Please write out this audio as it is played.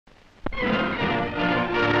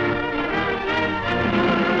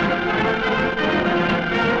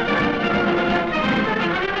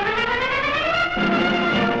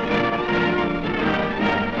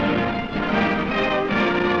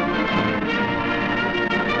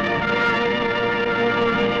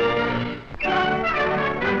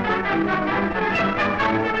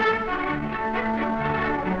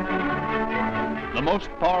most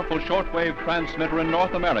powerful shortwave transmitter in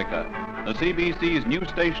North America, the CBC's new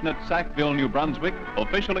station at Sackville, New Brunswick,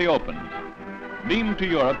 officially opens. Beamed to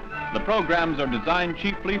Europe, the programs are designed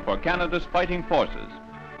chiefly for Canada's fighting forces.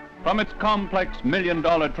 From its complex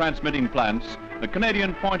million-dollar transmitting plants, the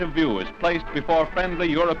Canadian point of view is placed before friendly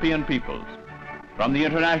European peoples. From the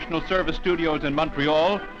international service studios in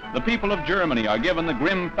Montreal, the people of Germany are given the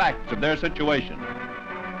grim facts of their situation.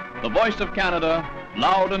 The voice of Canada,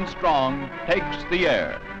 loud and strong, takes the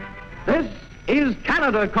air. This is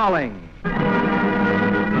Canada calling.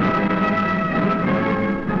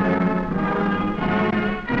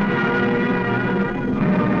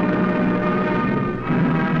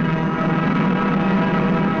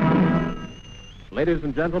 Ladies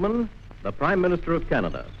and gentlemen, the Prime Minister of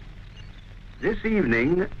Canada. This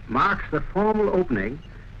evening marks the formal opening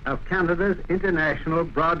of Canada's International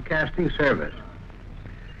Broadcasting Service.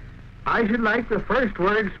 I should like the first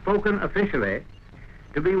words spoken officially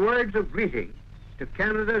to be words of greeting to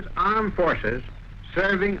Canada's armed forces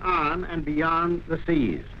serving on and beyond the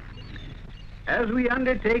seas. As we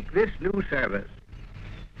undertake this new service,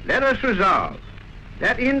 let us resolve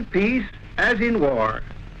that in peace as in war,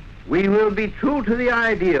 we will be true to the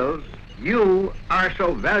ideals you are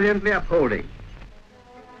so valiantly upholding.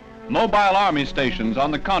 Mobile army stations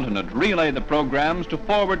on the continent relay the programs to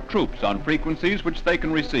forward troops on frequencies which they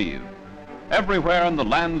can receive. Everywhere in the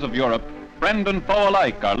lands of Europe, friend and foe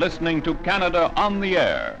alike are listening to Canada on the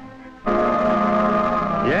air.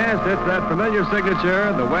 Yes, it's that familiar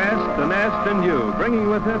signature, the West, the Nest, and you, bringing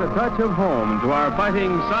with it a touch of home to our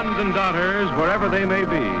fighting sons and daughters wherever they may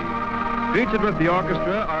be. Featured with the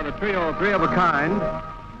orchestra are the trio Three of a Kind.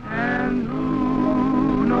 And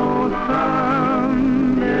who knows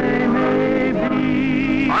someday may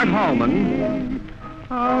be. Art Hallman.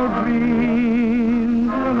 Our dreams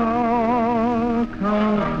will all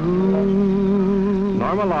come true.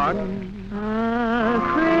 Norma Locke. A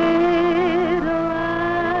cradle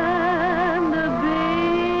and a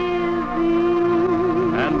baby.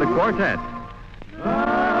 And the quartet.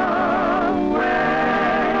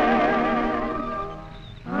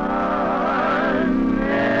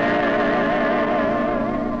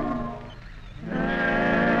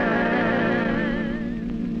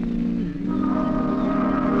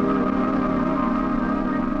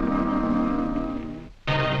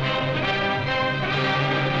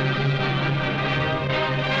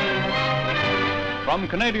 From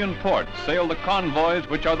Canadian ports sail the convoys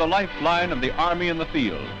which are the lifeline of the army in the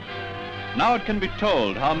field. Now it can be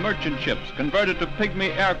told how merchant ships converted to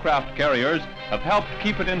pygmy aircraft carriers have helped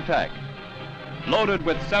keep it intact. Loaded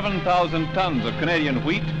with 7,000 tons of Canadian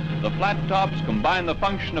wheat, the flat tops combine the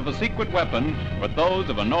function of a secret weapon with those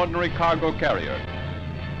of an ordinary cargo carrier.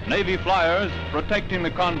 Navy flyers, protecting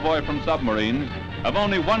the convoy from submarines, have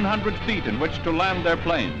only 100 feet in which to land their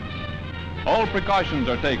planes. All precautions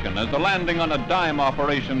are taken as the landing on a dime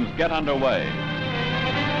operations get underway.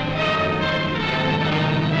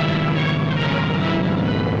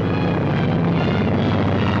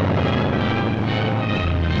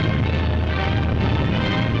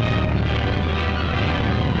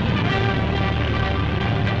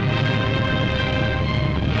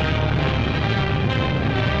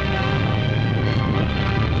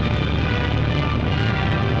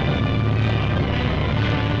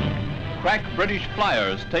 Crack British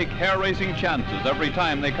flyers take hair-raising chances every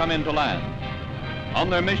time they come into land. On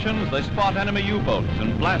their missions, they spot enemy U-boats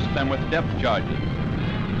and blast them with depth charges.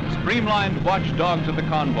 Streamlined watchdogs of the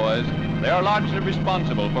convoys, they are largely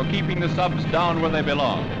responsible for keeping the subs down where they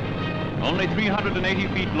belong. Only 380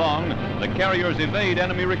 feet long, the carriers evade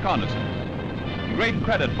enemy reconnaissance. Great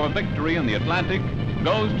credit for victory in the Atlantic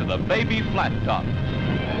goes to the baby flat top.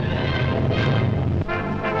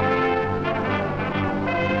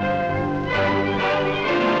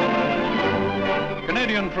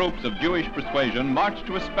 Canadian troops of Jewish persuasion march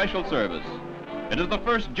to a special service. It is the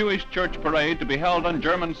first Jewish church parade to be held on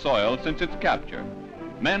German soil since its capture.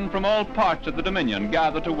 Men from all parts of the Dominion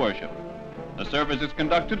gather to worship. The service is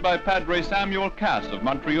conducted by Padre Samuel Kant of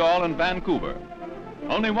Montreal and Vancouver.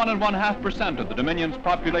 Only 1.5% of the Dominion's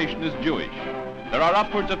population is Jewish. There are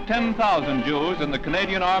upwards of 10,000 Jews in the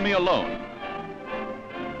Canadian Army alone.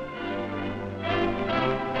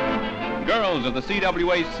 Girls of the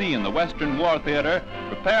CWAC in the Western War Theater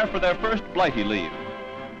prepare for their first Blighty leave.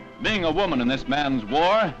 Being a woman in this man's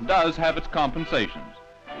war does have its compensations.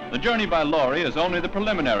 The journey by lorry is only the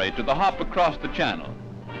preliminary to the hop across the channel.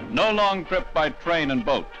 No long trip by train and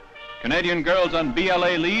boat. Canadian girls on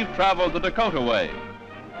BLA leave travel the Dakota way.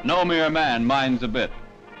 No mere man minds a bit.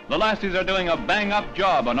 The lassies are doing a bang-up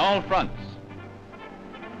job on all fronts.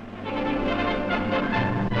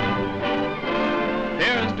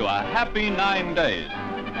 happy 9 days.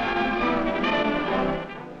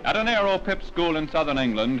 At an aero pip school in southern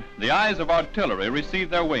England, the eyes of artillery receive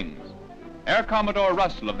their wings. Air Commodore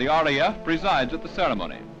Russell of the RAF presides at the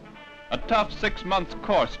ceremony. A tough 6-month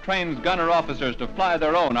course trains gunner officers to fly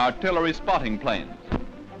their own artillery spotting planes.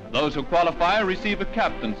 Those who qualify receive a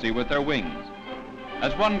captaincy with their wings.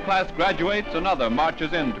 As one class graduates, another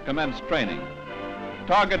marches in to commence training.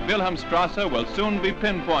 Target Wilhelmstrasse will soon be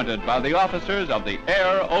pinpointed by the officers of the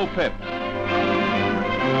Air O-Pip.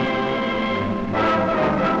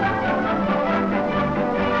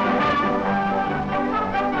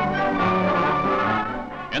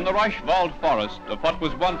 In the Reichswald Forest of what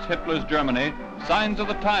was once Hitler's Germany, signs of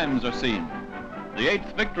the times are seen. The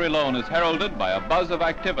 8th Victory Loan is heralded by a buzz of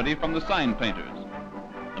activity from the sign painters.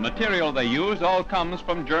 The material they use all comes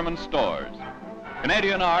from German stores.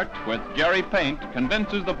 Canadian art with Jerry Paint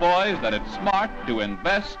convinces the boys that it's smart to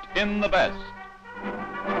invest in the best.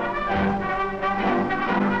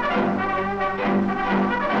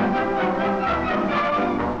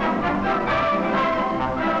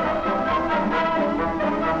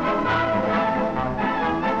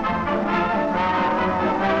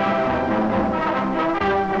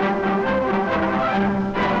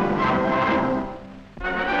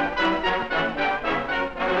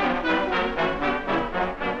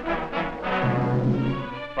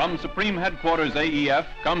 From Supreme Headquarters AEF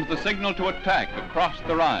comes the signal to attack across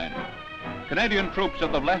the Rhine. Canadian troops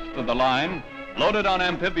at the left of the line, loaded on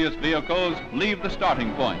amphibious vehicles, leave the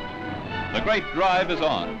starting point. The great drive is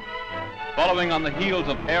on. Following on the heels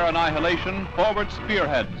of air annihilation, forward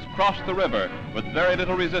spearheads cross the river with very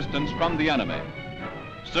little resistance from the enemy.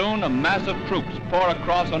 Soon a mass of troops pour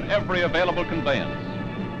across on every available conveyance.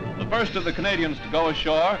 The first of the Canadians to go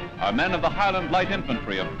ashore are men of the Highland Light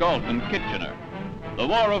Infantry of Galt and Kitchener. The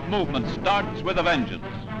war of movement starts with a vengeance.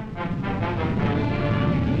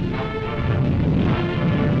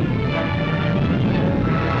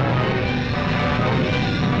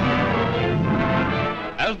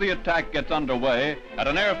 As the attack gets underway, at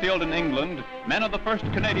an airfield in England, men of the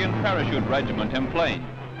 1st Canadian Parachute Regiment emplaned.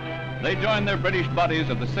 They join their British buddies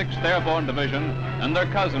of the 6th Airborne Division and their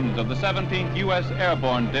cousins of the 17th U.S.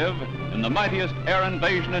 Airborne Div in the mightiest air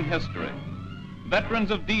invasion in history.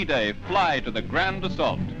 Veterans of D-Day fly to the grand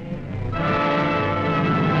assault.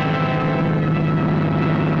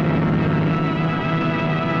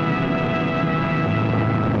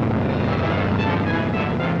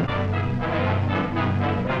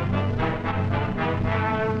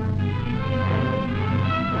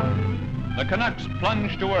 The Canucks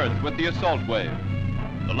plunge to earth with the assault wave.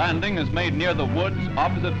 The landing is made near the woods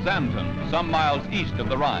opposite Xanten, some miles east of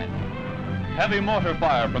the Rhine. Heavy mortar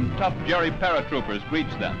fire from tough Jerry paratroopers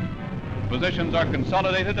greets them. Positions are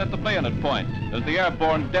consolidated at the bayonet point as the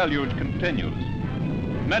airborne deluge continues.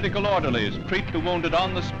 Medical orderlies treat the wounded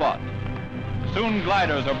on the spot. Soon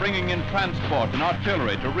gliders are bringing in transport and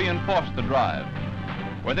artillery to reinforce the drive.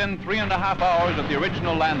 Within 3.5 hours of the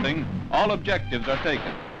original landing, all objectives are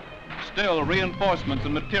taken. Still, reinforcements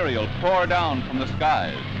and material pour down from the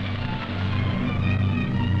skies.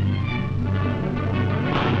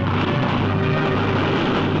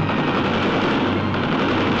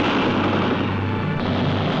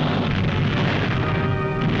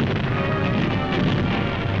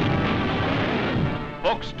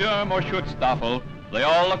 Sturm or Schutzstaffel, they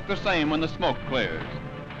all look the same when the smoke clears.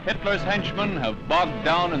 Hitler's henchmen have bogged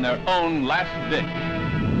down in their own last ditch.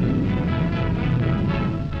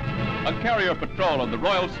 A carrier patrol of the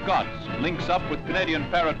Royal Scots links up with Canadian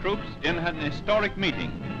paratroops in an historic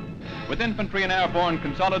meeting. With infantry and airborne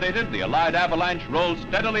consolidated, the Allied avalanche rolls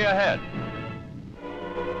steadily ahead.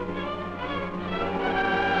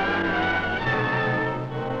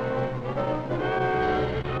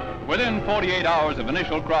 Within 48 hours of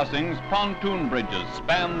initial crossings, pontoon bridges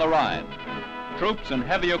span the Rhine. Troops and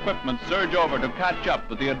heavy equipment surge over to catch up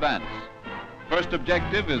with the advance. First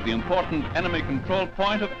objective is the important enemy control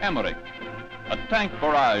point of Emmerich. A tank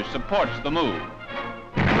barrage supports the move.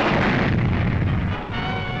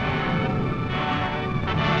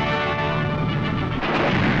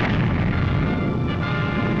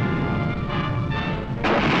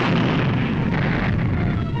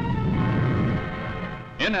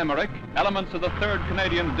 In Emmerich, elements of the 3rd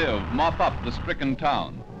Canadian Div mop up the stricken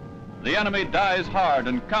town. The enemy dies hard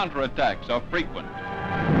and counterattacks are frequent.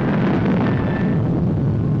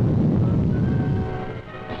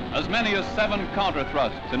 As many as 7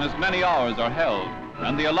 counter-thrusts in as many hours are held,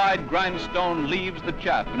 and the Allied grindstone leaves the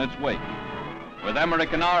chaff in its wake. With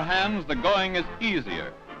Emmerich in our hands, the going is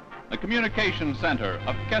easier. The communication center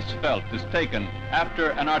of Kessfeld is taken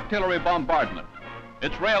after an artillery bombardment.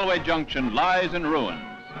 Its railway junction lies in ruins.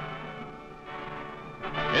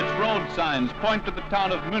 Its road signs point to the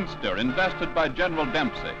town of Münster, invested by General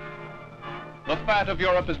Dempsey. The fat of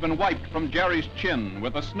Europe has been wiped from Jerry's chin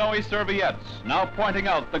with the snowy serviettes now pointing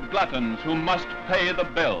out the gluttons who must pay the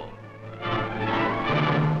bill.